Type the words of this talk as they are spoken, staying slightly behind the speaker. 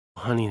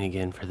Hunting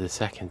again for the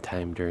second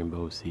time during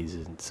bow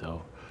season,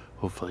 so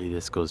hopefully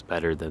this goes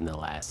better than the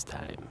last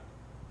time.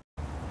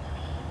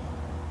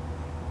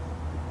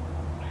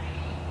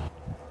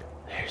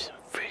 There's some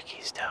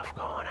freaky stuff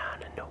going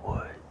on in the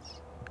woods.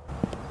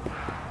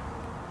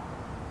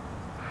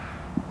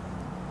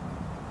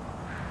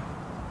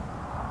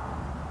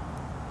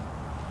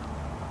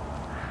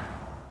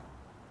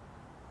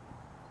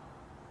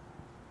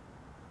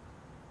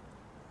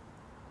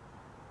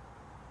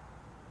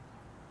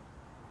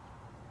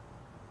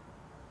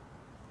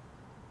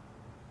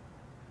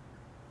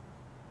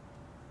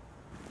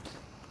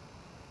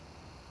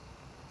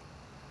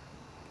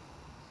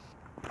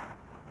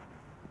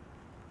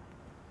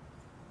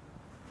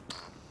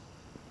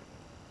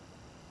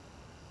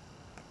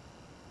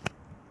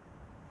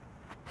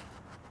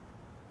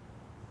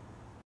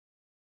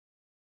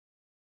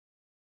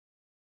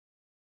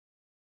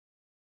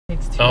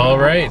 All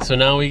right, so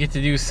now we get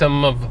to do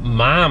some of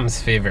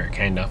Mom's favorite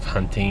kind of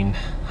hunting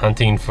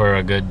for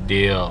a good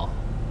deal.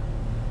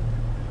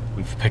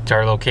 We've picked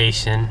our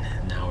location,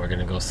 and now we're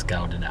gonna go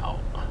scout it out.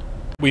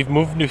 We've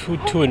moved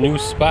to a new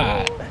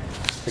spot.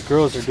 The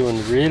girls are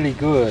doing really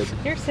good.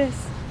 Here, sis.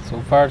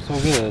 So far, so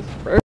good.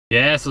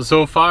 Yeah,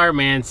 so far,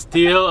 man,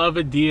 steal of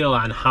a deal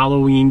on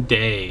Halloween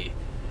day.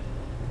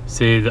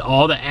 See,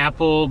 all the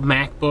Apple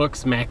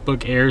MacBooks,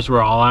 MacBook Airs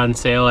were all on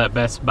sale at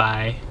Best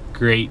Buy.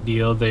 Great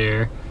deal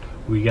there.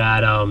 We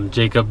got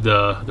Jacob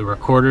the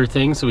recorder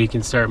thing so he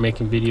can start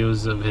making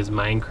videos of his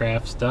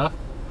Minecraft stuff.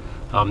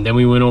 Then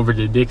we went over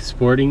to Dick's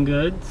Sporting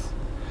Goods,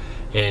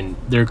 and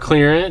their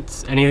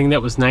clearance, anything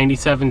that was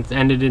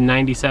ended in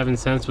 97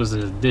 cents was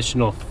an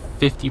additional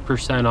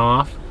 50%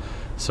 off.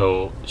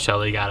 So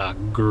Shelly got a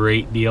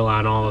great deal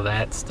on all of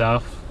that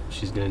stuff.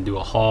 She's gonna do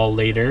a haul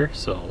later,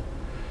 so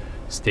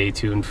stay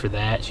tuned for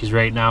that. She's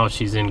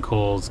in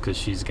Kohl's because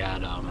she's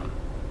got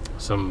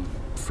some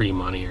free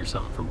money or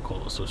something from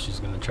Kohl's, so she's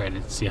gonna try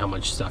to see how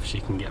much stuff she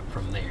can get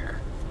from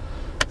there.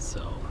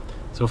 So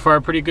far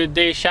a pretty good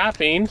day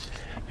shopping.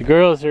 The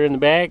girls are in the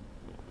back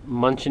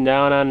munching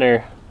down on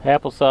their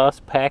applesauce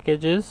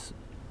packages,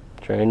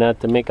 trying not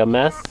to make a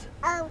mess.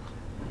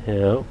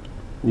 Yeah,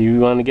 you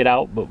want to get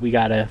out, but we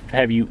gotta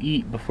have you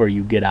eat before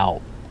you get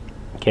out,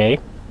 okay?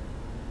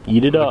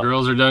 Eat it up. The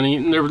girls are done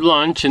eating their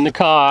lunch in the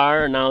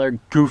car, and now they're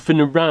goofing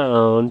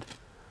around,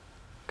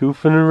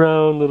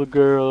 little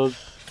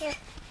girls.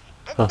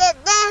 Huh.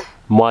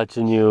 I'm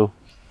watching you.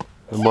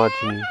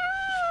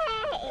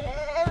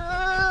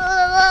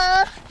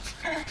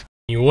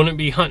 You wouldn't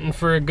be hunting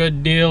for a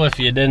good deal if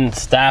you didn't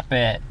stop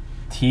at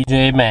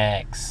TJ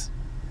Maxx.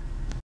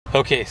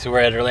 Okay, so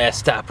we're at our last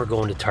stop. We're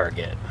going to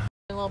Target.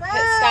 A little pit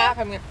stop.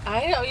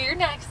 I know you're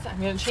next.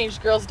 I'm gonna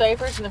change girls'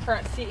 diapers in the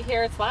front seat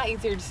here. It's a lot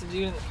easier just to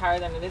do it in the car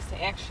than it is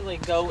to actually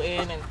go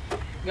in and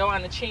go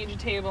on the change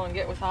table and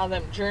get with all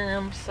them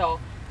germs. So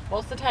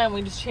most of the time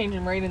we just change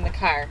them right in the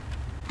car.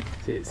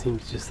 See, it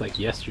seems just like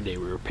yesterday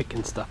we were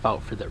picking stuff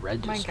out for the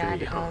registry. My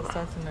God, it does,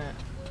 doesn't it?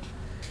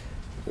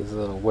 These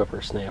little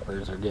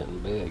whippersnappers are getting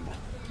big.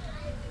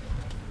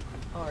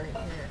 Oh, right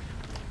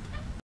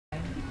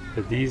here.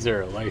 But these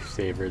are a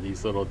lifesaver,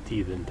 these little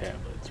teething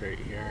tablets right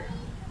here.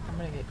 I'm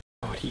gonna get...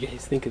 What do you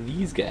guys think of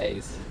these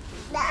guys?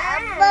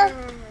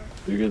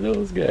 Look at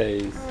those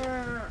guys.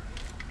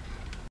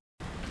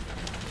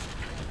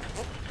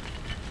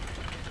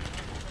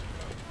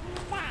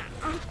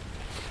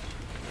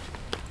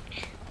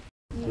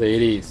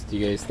 Ladies, do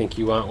you guys think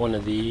you want one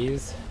of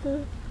these?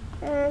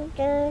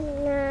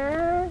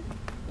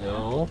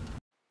 No?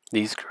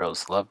 These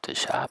girls love to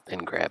shop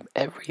and grab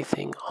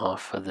everything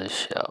off of the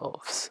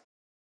shelves.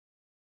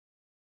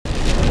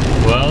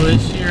 Well,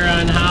 this year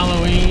on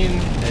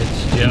Halloween,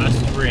 it's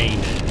just raining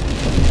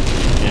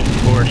and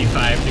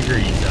 45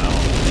 degrees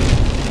out.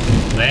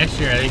 Last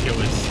year, I think it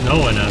was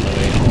snowing on the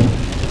way home.